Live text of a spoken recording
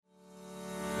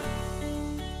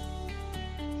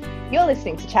You're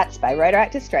listening to Chats by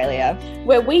Rotaract Australia,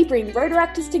 where we bring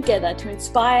Rotaractors together to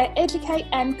inspire, educate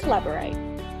and collaborate.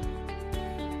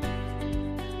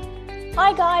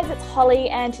 Hi guys, it's Holly,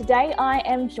 and today I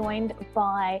am joined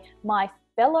by my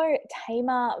fellow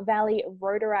Tamar Valley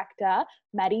Rotaractor,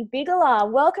 Maddie Bigelow.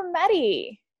 Welcome,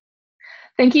 Maddie.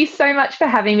 Thank you so much for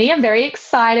having me. I'm very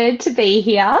excited to be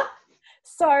here.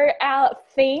 So our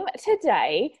theme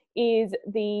today is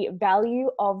the value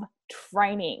of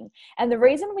training. And the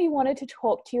reason we wanted to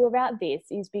talk to you about this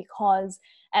is because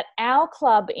at our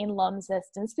club in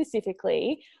Launceston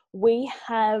specifically, we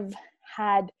have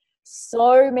had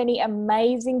so many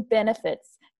amazing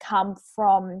benefits come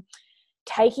from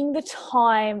taking the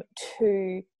time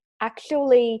to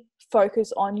actually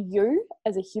focus on you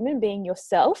as a human being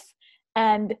yourself,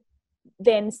 and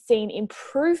then seen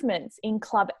improvements in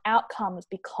club outcomes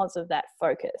because of that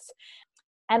focus.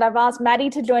 And I've asked Maddie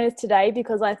to join us today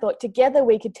because I thought together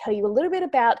we could tell you a little bit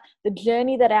about the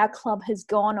journey that our club has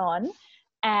gone on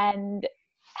and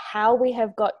how we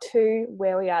have got to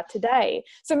where we are today.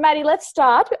 So Maddie, let's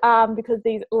start because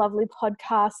these lovely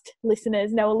podcast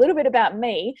listeners know a little bit about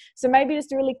me. So maybe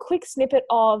just a really quick snippet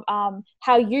of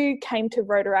how you came to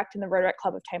Rotaract and the Rotaract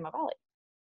Club of Tamar Valley.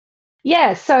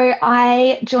 Yeah, so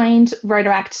I joined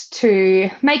Rotaract to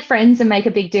make friends and make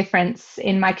a big difference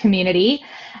in my community.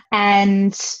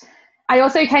 And I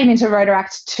also came into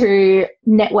Rotaract to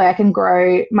network and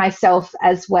grow myself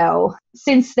as well.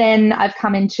 Since then, I've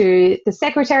come into the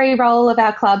secretary role of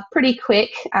our club pretty quick,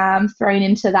 thrown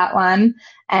into that one.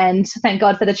 And thank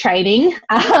God for the training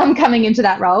coming into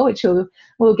that role, which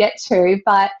we'll get to.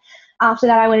 But after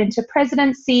that, I went into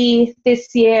presidency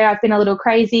this year. I've been a little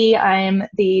crazy. I'm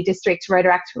the district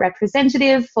Rotaract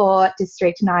representative for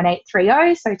District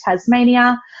 9830, so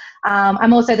Tasmania.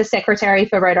 I'm also the secretary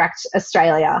for Rotaract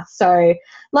Australia. So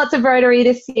lots of Rotary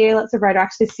this year, lots of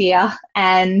Rotaract this year,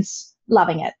 and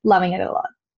loving it a lot.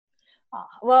 Oh,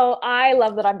 well, I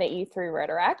love that I met you through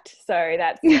Rotaract. So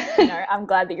that's, I'm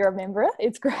glad that you're a member.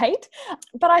 It's great.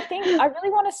 But I think I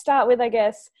really want to start with, I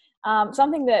guess,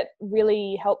 something that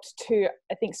really helped to,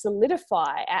 I think,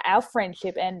 solidify our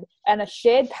friendship and a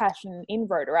shared passion in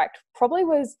Rotaract probably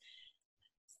was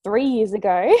 3 years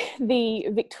ago, the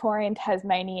Victorian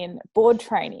Tasmanian board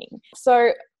training.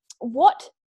 So what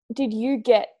did you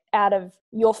get out of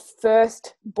your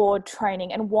first board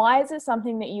training, and why is it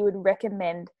something that you would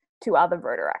recommend to other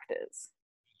Rotaractors?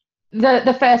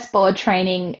 The first board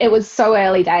training, it was so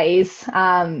early days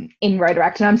in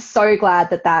Rotaract, and I'm so glad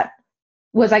that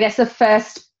was, I guess, the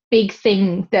first big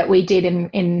thing that we did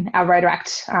in our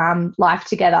Rotaract life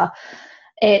together.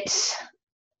 It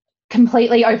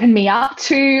completely opened me up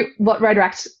to what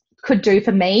Rotaract could do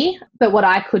for me, but what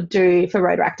I could do for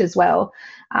Rotaract as well.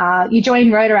 You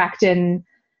join Rotaract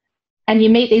and you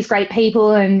meet these great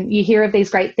people and you hear of these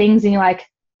great things and you're like,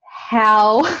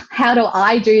 how do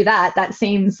I do that? That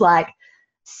seems like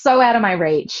so out of my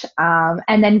reach.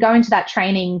 And then going to that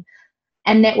training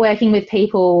and networking with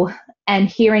people and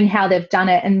hearing how they've done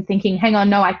it and thinking, hang on,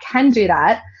 no, I can do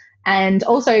that. And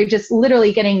also just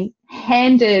literally getting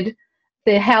handed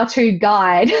the how-to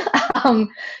guide,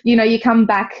 you come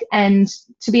back and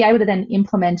to be able to then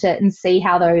implement it and see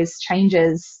how those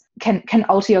changes can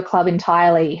alter your club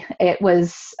entirely. It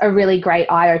was a really great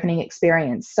eye-opening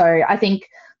experience. So I think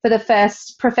for the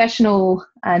first professional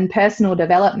and personal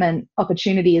development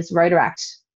opportunity as Rotaract,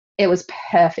 it was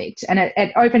perfect. And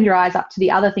it opened your eyes up to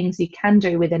the other things you can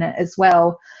do within it as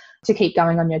well to keep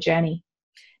going on your journey.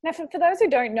 Now, for those who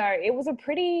don't know, it was a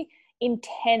pretty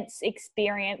intense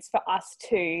experience for us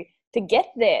to get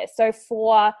there. So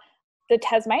for the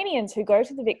Tasmanians who go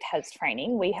to the VicTas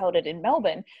training, we held it in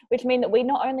Melbourne, which meant that we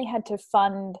not only had to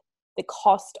fund the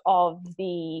cost of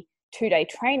the 2-day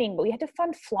training, but we had to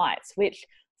fund flights, which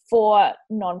for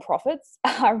non-profits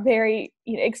are very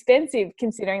expensive,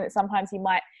 considering that sometimes you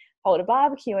might hold a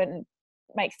barbecue and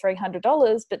make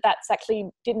 $300, but that's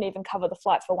actually didn't even cover the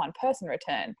flight for one person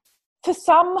return. For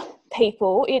some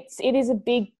people, it is a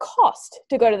big cost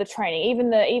to go to the training. Even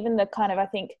the kind of, I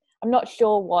think, I'm not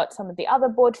sure what some of the other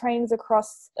board trainings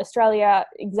across Australia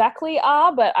exactly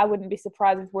are, but I wouldn't be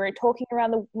surprised if we're talking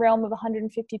around the realm of $150,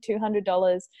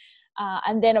 $200.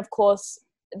 And then, of course,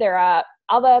 there are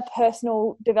other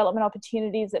personal development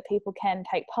opportunities that people can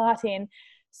take part in.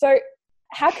 So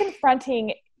how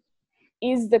confronting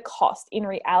is the cost in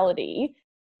reality,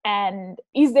 and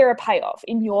is there a payoff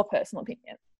in your personal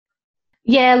opinion?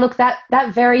 Yeah, look, that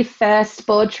very first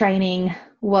board training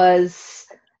was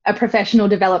a professional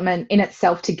development in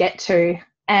itself to get to.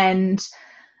 And,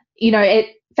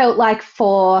 it felt like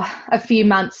for a few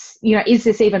months, is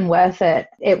this even worth it?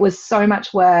 It was so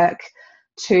much work,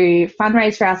 to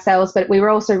fundraise for ourselves, but we were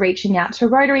also reaching out to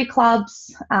Rotary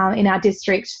clubs in our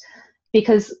district,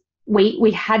 because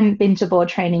we hadn't been to board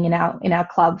training in our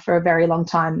club for a very long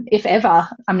time, if ever.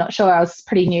 I'm not sure. I was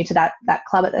pretty new to that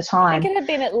club at the time. I think it had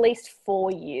been at least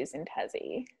 4 years in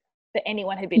Tassie that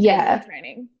anyone had been to board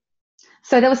training.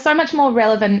 So there was so much more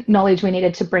relevant knowledge we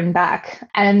needed to bring back.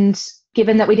 And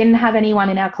given that we didn't have anyone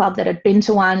in our club that had been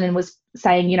to one and was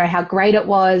saying, you know, how great it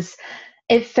was,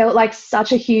 it felt like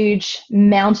such a huge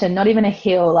mountain, not even a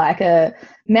hill, like a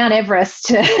Mount Everest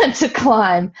to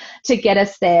climb to get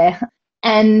us there.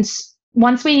 And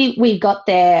once we got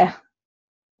there,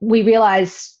 we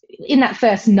realized in that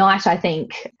first night, I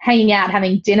think, hanging out,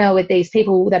 having dinner with these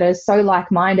people that are so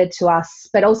like-minded to us,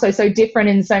 but also so different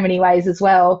in so many ways as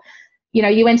well. You know,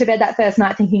 you went to bed that first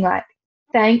night thinking like,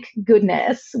 thank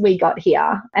goodness we got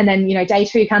here. And then, you know, day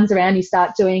 2 comes around, you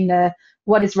start doing the,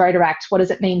 what is Rotaract? What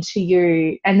does it mean to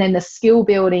you? And then the skill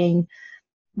building.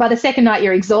 By the second night,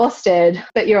 you're exhausted,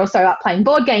 but you're also up playing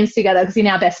board games together because you're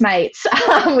now best mates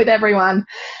with everyone.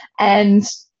 And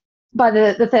by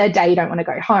the third day, you don't want to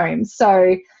go home.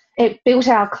 So it built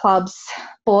our club's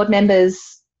board members,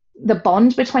 the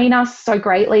bond between us so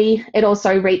greatly. It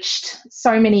also reached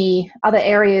so many other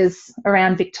areas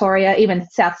around Victoria, even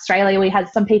South Australia we had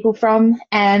some people from.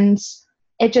 And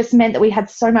it just meant that we had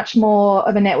so much more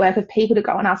of a network of people to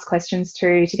go and ask questions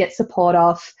to get support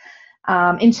off.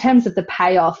 In terms of the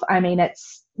payoff, I mean,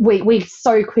 we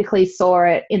so quickly saw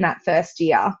it in that first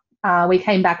year. We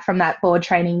came back from that board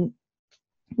training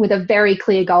with a very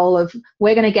clear goal of,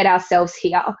 we're going to get ourselves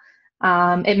here.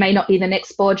 It may not be the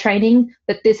next board training,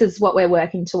 but this is what we're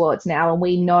working towards now, and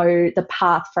we know the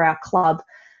path for our club.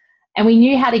 And we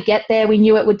knew how to get there. We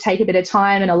knew it would take a bit of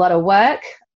time and a lot of work,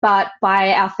 but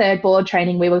by our third board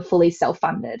training, we were fully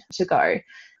self-funded to go.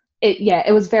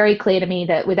 It was very clear to me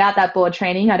that without that board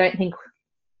training, I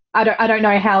don't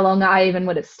know how long I even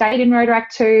would have stayed in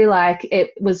Rotaract 2. Like,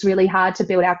 it was really hard to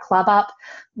build our club up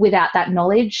without that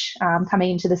knowledge.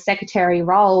 Coming into the secretary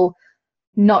role,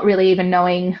 not really even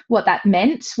knowing what that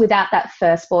meant. Without that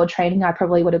first board training, I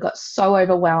probably would have got so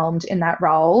overwhelmed in that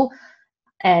role,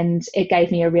 and it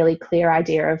gave me a really clear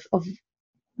idea of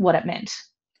what it meant.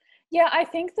 Yeah, I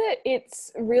think that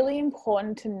it's really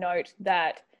important to note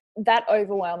that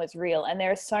overwhelm is real, and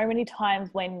there are so many times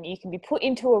when you can be put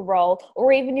into a role,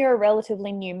 or even you're a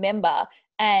relatively new member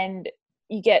and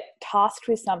you get tasked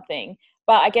with something.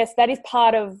 But I guess that is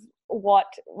part of what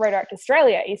Rotaract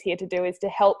Australia is here to do, is to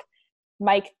help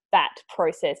make that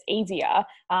process easier,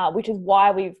 which is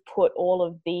why we've put all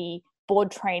of the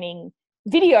board training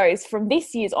videos from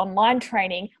this year's online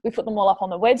training, we put them all up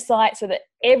on the website so that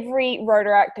every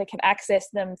Rotaractor can access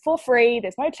them for free.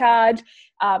 There's no charge.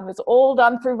 It's all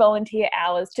done through volunteer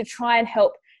hours to try and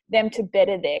help them to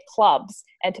better their clubs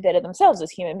and to better themselves as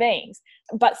human beings.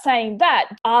 But saying that,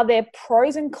 are there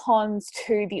pros and cons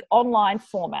to the online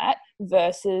format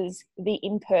versus the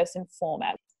in-person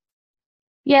format?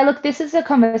 Yeah, look, this is a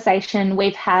conversation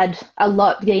we've had a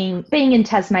lot being in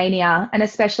Tasmania, and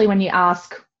especially when you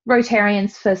ask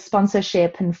Rotarians for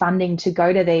sponsorship and funding to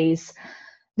go to these,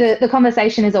 the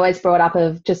conversation is always brought up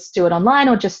of just do it online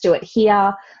or just do it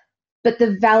here. But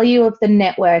the value of the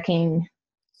networking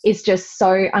is just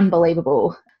so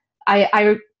unbelievable.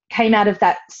 I came out of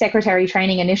that secretary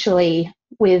training initially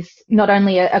with not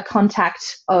only a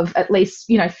contact of at least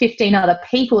 15 other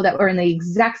people that were in the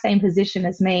exact same position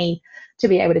as me to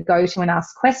be able to go to and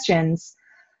ask questions,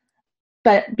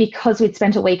 but because we'd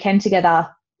spent a weekend together,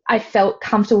 I felt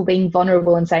comfortable being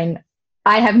vulnerable and saying,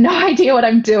 I have no idea what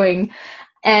I'm doing.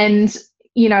 And,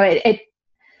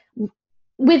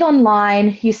 with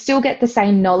online, you still get the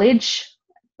same knowledge,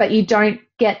 but you don't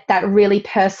get that really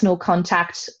personal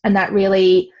contact and that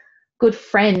really good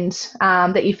friend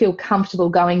that you feel comfortable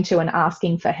going to and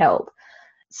asking for help.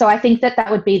 So I think that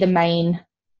would be the main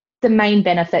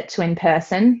benefit to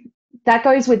in-person. That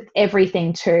goes with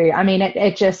everything too. I mean,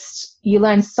 it just, you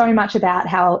learn so much about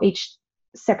how each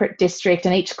separate district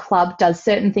and each club does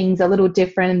certain things a little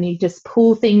different, and you just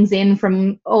pull things in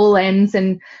from all ends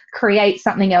and create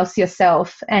something else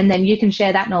yourself, and then you can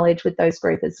share that knowledge with those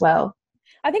group as well.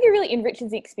 I think it really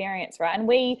enriches the experience, right? And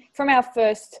we, from our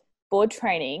first board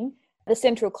training, the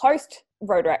Central Coast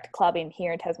Rotaract Club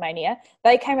here in Tasmania,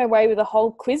 they came away with a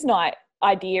whole quiz night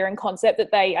idea and concept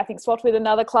that they, I think, swapped with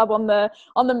another club on the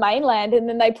mainland, and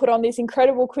then they put on this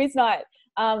incredible quiz night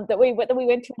that we went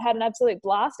to and had an absolute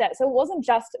blast at. So it wasn't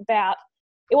just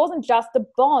the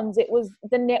bonds, it was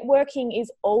the networking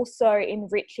is also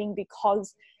enriching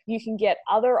because you can get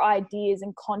other ideas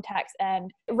and contacts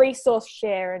and resource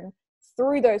share, and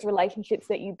through those relationships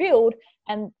that you build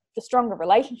and the stronger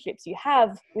relationships you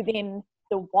have within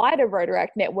the wider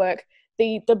Rotaract network,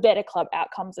 the better club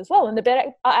outcomes as well, and the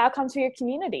better outcomes for your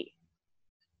community.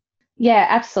 Yeah,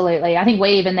 absolutely. I think we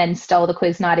even then stole the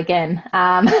quiz night again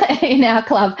in our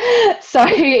club. So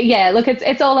yeah, look,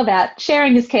 it's all about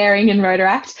sharing is caring in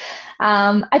Rotaract.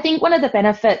 I think one of the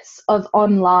benefits of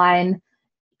online,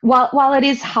 while it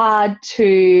is hard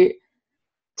to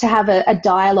have a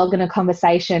dialogue and a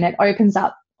conversation, it opens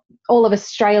up all of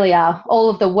Australia,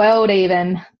 all of the world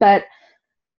even, but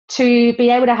to be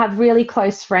able to have really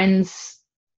close friends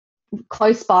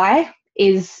close by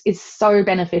is so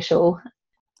beneficial.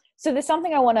 So there's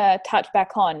something I want to touch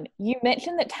back on. You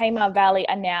mentioned that Tamar Valley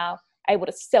are now able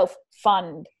to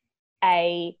self-fund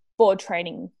a board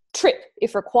training trip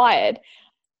if required.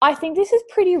 I think this is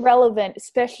pretty relevant,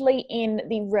 especially in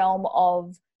the realm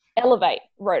of Elevate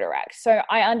Rotaract. So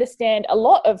I understand a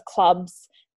lot of clubs,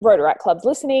 Rotaract clubs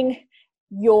listening,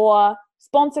 your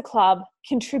sponsor club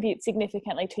contributes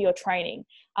significantly to your training.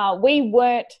 We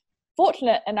weren't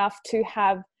fortunate enough to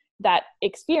have that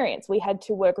experience. We had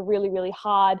to work really, really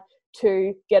hard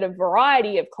to get a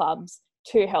variety of clubs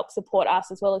to help support us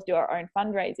as well as do our own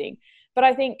fundraising. But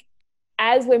I think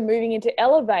as we're moving into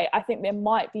Elevate, I think there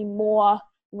might be more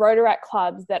Rotaract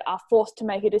clubs that are forced to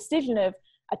make a decision of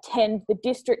attend the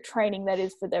district training that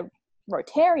is for the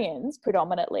Rotarians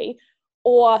predominantly,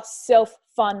 or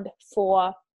self-fund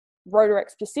for Rotaract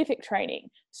specific training.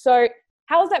 So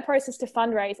how was that process to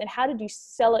fundraise, and how did you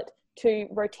sell it to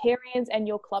Rotarians and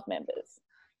your club members?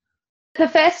 The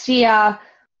first year,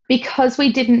 because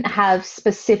we didn't have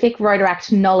specific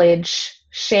Rotaract knowledge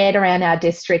shared around our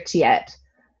district yet,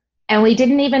 and we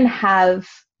didn't even have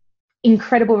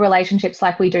incredible relationships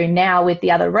like we do now with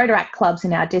the other Rotaract clubs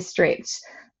in our district,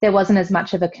 there wasn't as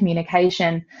much of a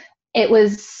communication. It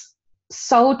was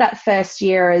sold that first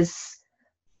year as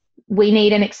we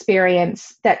need an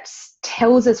experience that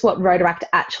tells us what Rotaract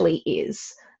actually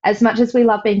is. As much as we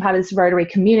love being part of this Rotary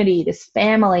community, this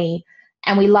family,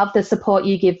 and we love the support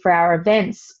you give for our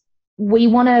events, we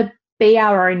want to be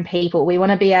our own people. We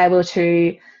want to be able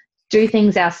to do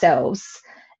things ourselves.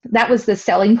 That was the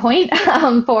selling point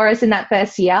for us in that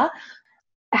first year.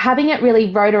 Having it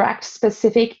really Rotaract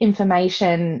specific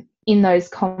information in those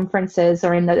conferences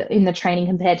or in the training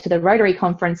compared to the Rotary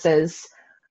conferences,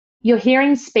 you're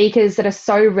hearing speakers that are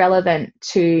so relevant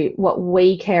to what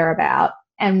we care about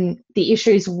and the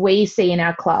issues we see in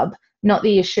our club, not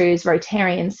the issues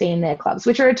Rotarians see in their clubs,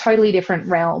 which are a totally different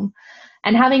realm.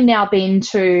 And having now been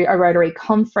to a Rotary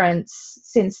conference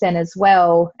since then as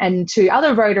well, and to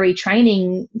other Rotary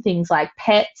training, things like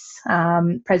PETS,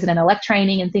 President-elect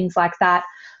training and things like that,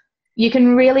 you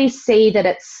can really see that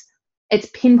it's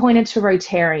pinpointed to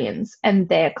Rotarians and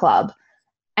their club.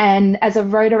 And as a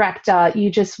Rotaractor, you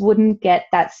just wouldn't get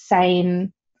that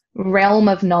same realm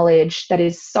of knowledge that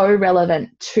is so relevant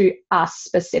to us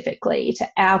specifically, to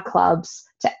our clubs,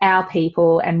 to our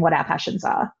people, and what our passions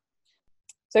are.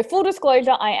 So full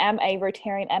disclosure, I am a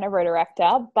Rotarian and a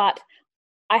Rotaractor, but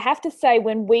I have to say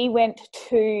when we went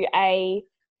to a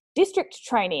district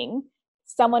training,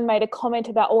 someone made a comment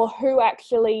about, who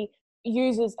actually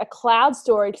uses a cloud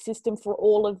storage system for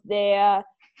all of their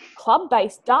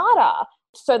club-based data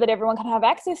so that everyone can have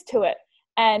access to it.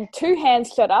 And two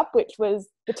hands shot up, which was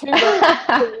the two who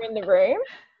were in the room.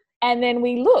 And then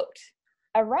we looked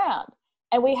around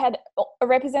and we had a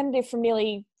representative from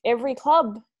nearly every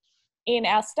club in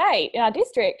our state, in our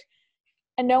district,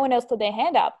 and no one else put their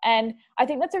hand up. And I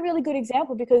think that's a really good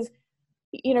example because,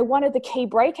 one of the key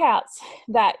breakouts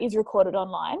that is recorded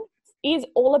online is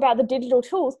all about the digital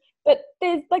tools, but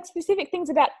there's like specific things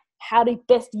about how to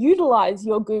best utilize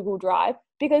your Google Drive,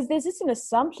 because there's just an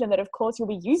assumption that of course you'll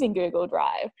be using Google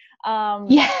Drive.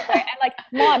 And like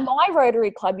my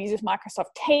Rotary club uses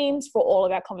Microsoft Teams for all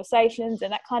of our conversations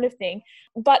and that kind of thing.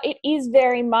 But it is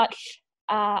very much,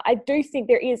 I do think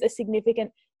there is a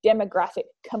significant demographic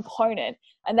component,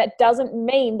 and that doesn't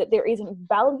mean that there isn't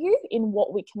value in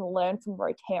what we can learn from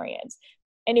Rotarians.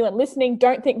 Anyone listening,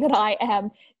 don't think that I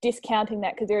am discounting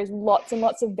that, because there is lots and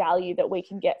lots of value that we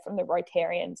can get from the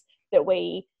Rotarians that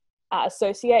we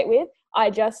associate with. I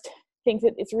just think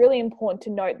that it's really important to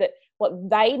note that what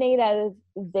they need out of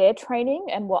their training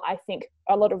and what I think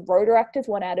a lot of Rotaractors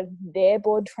want out of their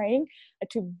board training are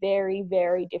two very,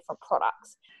 very different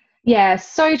products. Yeah,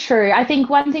 so true. I think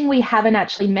one thing we haven't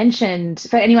actually mentioned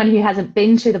for anyone who hasn't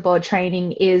been to the board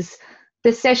training is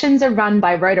the sessions are run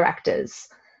by Rotaractors.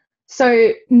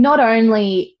 So not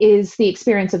only is the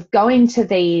experience of going to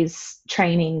these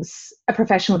trainings a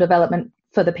professional development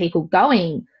for the people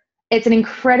going, it's an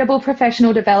incredible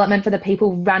professional development for the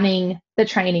people running the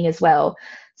training as well.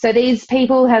 So these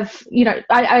people have,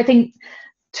 I think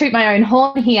toot my own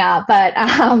horn here, but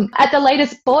at the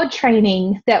latest board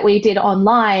training that we did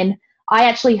online, I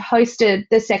actually hosted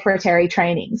the secretary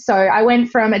training. So I went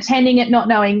from attending it not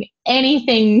knowing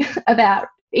anything about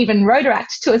even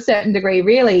Rotaract to a certain degree,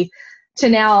 really, to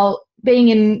now being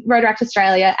in Rotaract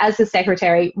Australia as the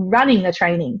secretary running the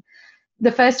training.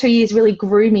 The first 2 years really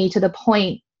grew me to the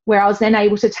point where I was then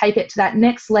able to take it to that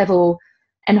next level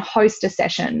and host a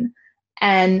session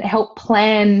and help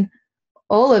plan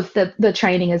all of the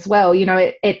training as well. You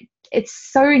know, it's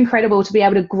so incredible to be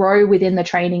able to grow within the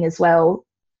training as well.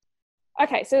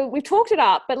 Okay, so we've talked it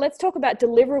up, but let's talk about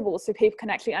deliverables so people can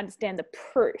actually understand the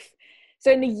proof.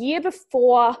 So in the year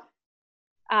before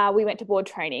we went to board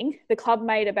training, the club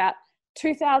made about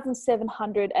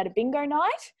 2,700 at a bingo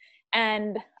night,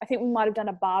 and I think we might have done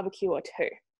a barbecue or two.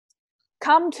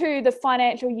 Come to the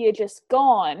financial year just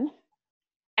gone,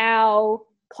 our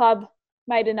club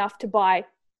made enough to buy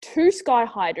 2 sky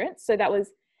hydrants. So that was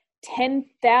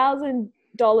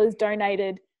 $10,000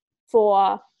 donated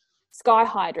for sky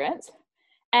hydrants.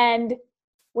 And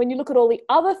when you look at all the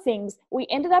other things, we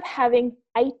ended up having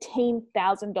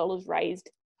 $18,000 raised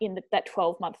in that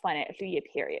 12-month financial year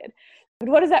period. But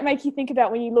what does that make you think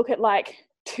about when you look at like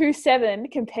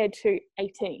 2.7 compared to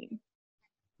 18?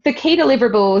 The key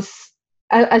deliverables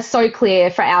are so clear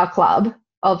for our club,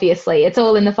 obviously. It's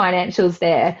all in the financials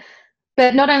there.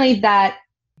 But not only that,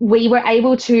 we were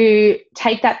able to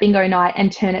take that bingo night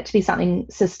and turn it to be something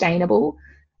sustainable.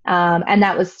 And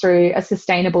that was through a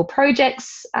sustainable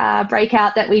projects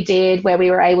breakout that we did, where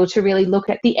we were able to really look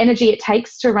at the energy it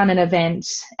takes to run an event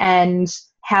and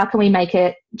how can we make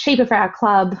it cheaper for our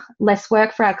club, less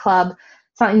work for our club,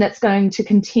 something that's going to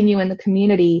continue in the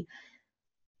community.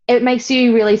 It makes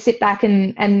you really sit back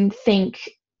and think,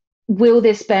 will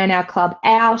this burn our club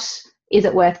out? Is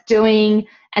it worth doing?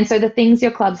 And so the things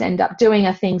your clubs end up doing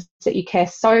are things that you care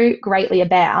so greatly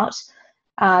about,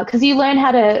 because you learn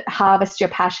how to harvest your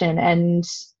passion and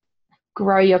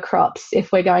grow your crops,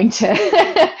 if we're going to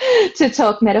to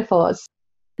talk metaphors.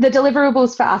 The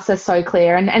deliverables for us are so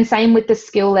clear, and same with the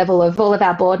skill level of all of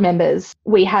our board members.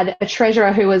 We had a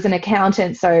treasurer who was an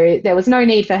accountant, so there was no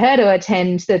need for her to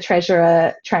attend the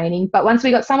treasurer training. But once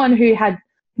we got someone who had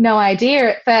no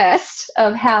idea at first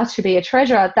of how to be a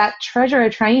treasurer, that treasurer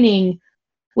training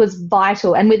was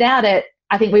vital. And without it,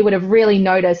 I think we would have really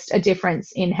noticed a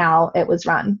difference in how it was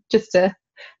run. Just to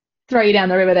throw you down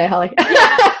the river there, Holly. Yeah,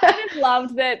 I just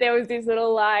loved that there was this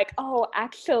little like, oh,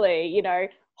 actually, you know,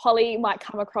 Holly might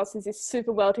come across as this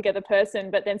super well together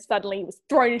person, but then suddenly was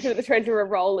thrown into the treasurer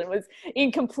role and was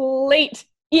in complete,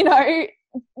 you know,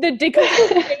 the dick of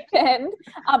the weekend.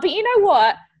 But you know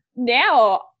what?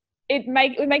 Now it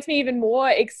makes me even more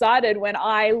excited when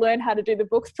I learn how to do the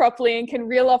books properly and can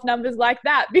reel off numbers like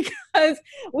that, because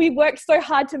we worked so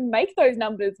hard to make those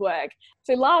numbers work.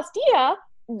 So last year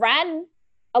ran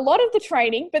a lot of the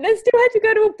training, but then still had to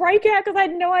go to a breakout because I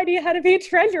had no idea how to be a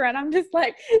treasurer. And I'm just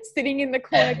like sitting in the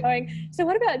corner going, so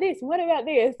what about this? What about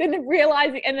this? And then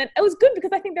realizing, and then it was good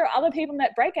because I think there are other people in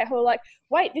that breakout who are like,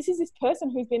 wait, this is this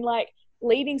person who's been like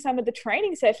leading some of the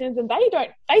training sessions and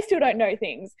they still don't know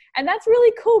things. And that's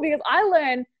really cool because I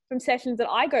learn from sessions that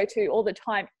I go to all the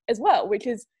time as well, which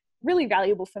is really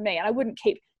valuable for me. And I wouldn't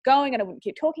keep going and I wouldn't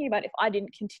keep talking about it if I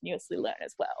didn't continuously learn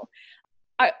as well.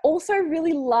 I also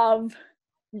really love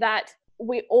that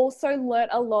we also learned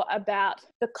a lot about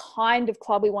the kind of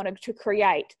club we wanted to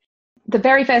create. The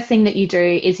very first thing that you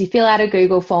do is you fill out a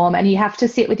Google form and you have to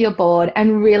sit with your board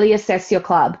and really assess your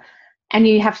club. And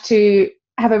you have to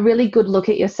have a really good look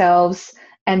at yourselves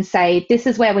and say, this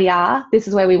is where we are, this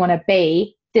is where we want to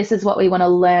be, this is what we want to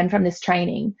learn from this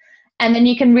training. And then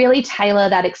you can really tailor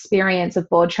that experience of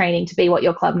board training to be what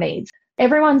your club needs.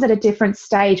 Everyone's at a different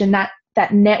stage, and that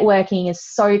networking is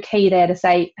so key there to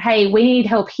say, hey, we need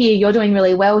help here. You're doing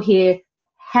really well here.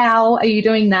 How are you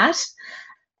doing that?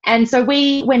 And so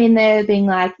we went in there being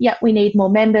like, yep, we need more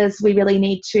members. We really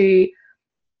need to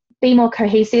be more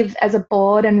cohesive as a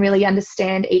board and really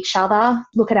understand each other,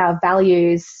 look at our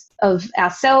values of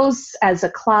ourselves as a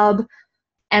club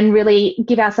and really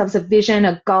give ourselves a vision,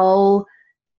 a goal,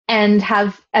 and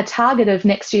have a target of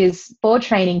next year's board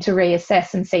training to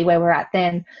reassess and see where we're at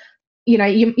then. You know,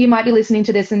 you might be listening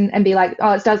to this and be like,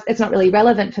 oh, it's not really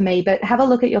relevant for me, but have a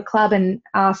look at your club and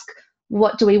ask,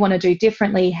 what do we want to do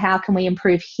differently? How can we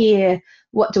improve here?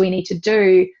 What do we need to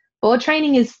do? Board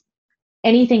training is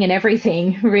anything and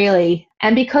everything, really.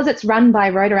 And because it's run by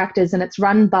Rotaractors and it's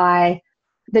run by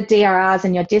the DRRs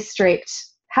in your district,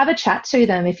 have a chat to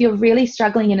them. If you're really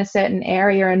struggling in a certain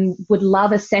area and would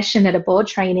love a session at a board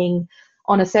training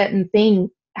on a certain thing,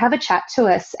 have a chat to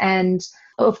us. And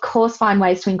of course find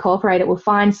ways to incorporate it. We'll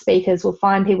find speakers, we'll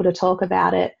find people to talk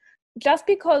about it. Just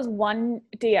because one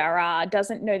DRR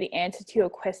doesn't know the answer to your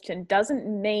question doesn't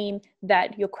mean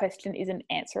that your question isn't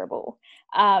answerable.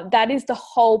 That is the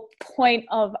whole point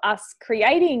of us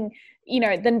creating,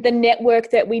 the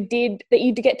network that we did, that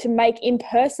you get to make in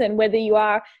person, whether you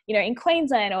are, in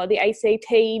Queensland or the ACT,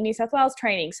 New South Wales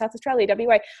training, South Australia,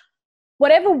 WA,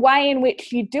 whatever way in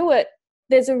which you do it,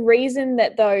 there's a reason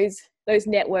that those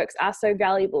networks are so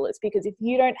valuable. It's because if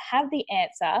you don't have the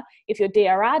answer, if your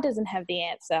DRR doesn't have the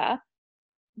answer,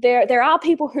 there are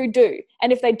people who do.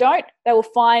 And if they don't, they will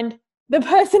find the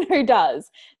person who does.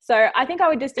 So I think I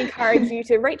would just encourage you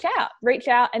to reach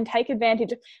out and take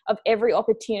advantage of every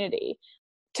opportunity.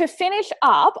 To finish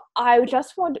up, I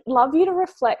just would love you to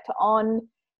reflect on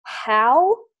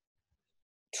how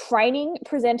training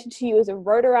presented to you as a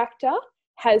Rotaractor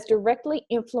has directly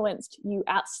influenced you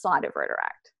outside of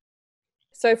Rotaract.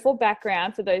 So for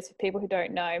background, for those people who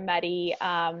don't know, Maddie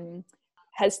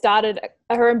has started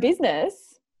her own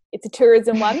business. It's a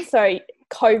tourism one, so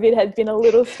COVID has been a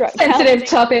little sensitive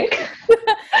topic.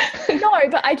 No,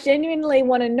 but I genuinely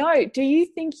want to know, do you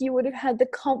think you would have had the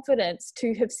confidence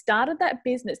to have started that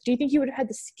business? Do you think you would have had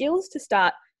the skills to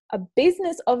start a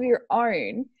business of your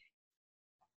own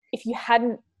if you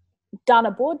hadn't done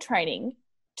a board training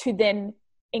to then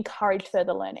encourage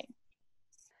further learning?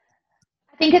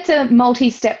 I think it's a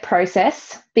multi-step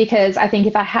process, because I think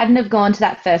if I hadn't have gone to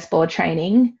that first board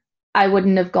training, I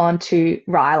wouldn't have gone to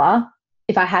Ryla.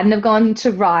 If I hadn't have gone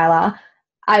to Ryla,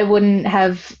 I wouldn't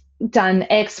have done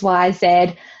X, Y,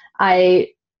 Z.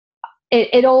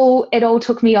 It all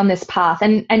took me on this path.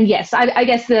 And yes, I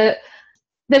guess the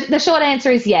short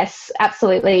answer is yes,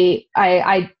 absolutely.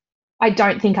 I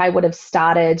don't think I would have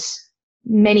started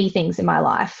many things in my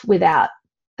life without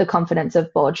the confidence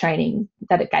of board training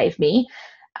that it gave me.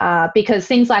 Because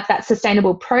things like that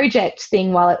sustainable project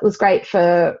thing, while it was great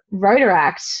for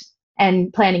Rotaract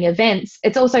and planning events,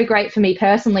 it's also great for me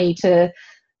personally to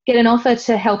get an offer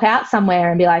to help out somewhere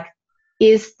and be like,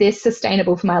 is this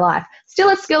sustainable for my life? Still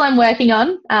a skill I'm working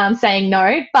on, saying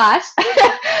no, but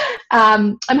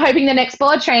I'm hoping the next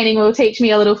board training will teach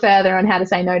me a little further on how to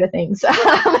say no to things.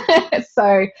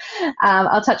 So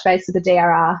I'll touch base with the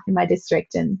DRR in my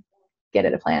district and get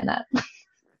her to plan that.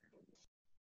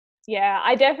 Yeah,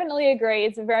 I definitely agree.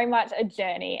 It's very much a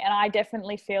journey, and I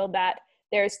definitely feel that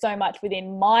there is so much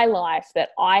within my life that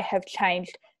I have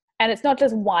changed. And it's not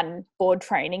just one board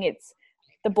training, it's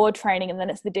the board training, and then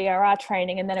it's the DRR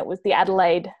training, and then it was the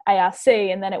Adelaide ARC,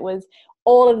 and then it was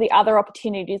all of the other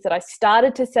opportunities that I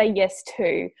started to say yes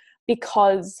to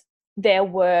because there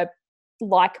were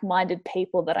like-minded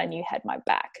people that I knew had my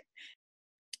back.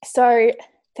 So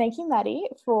thank you, Maddie,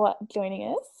 for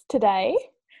joining us today.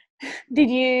 Did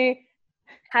you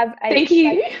have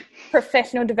a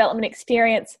professional development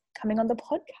experience coming on the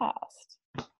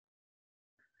podcast?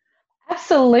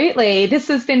 Absolutely. This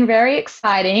has been very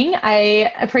exciting.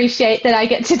 I appreciate that I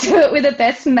get to do it with a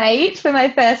best mate for my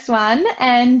first one,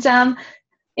 and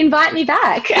invite me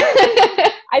back.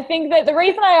 I think that the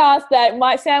reason I asked that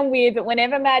might sound weird, but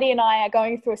whenever Maddie and I are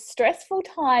going through a stressful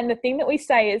time, the thing that we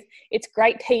say is, it's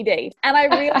great TD. And I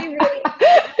really, really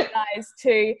encourage you guys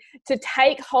to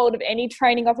take hold of any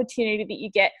training opportunity that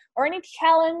you get, or any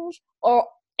challenge or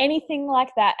anything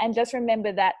like that. And just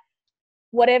remember that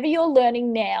whatever you're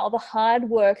learning now, the hard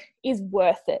work is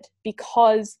worth it,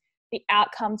 because the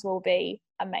outcomes will be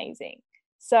amazing.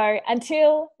 So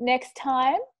until next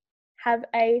time, have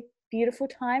a beautiful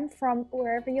time from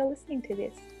wherever you're listening to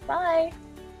this. Bye.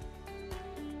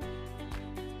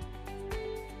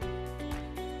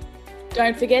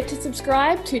 Don't forget to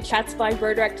subscribe to Chats by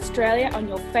Rotaract Australia on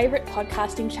your favourite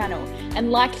podcasting channel,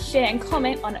 and like, share and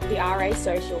comment on the RA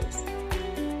socials.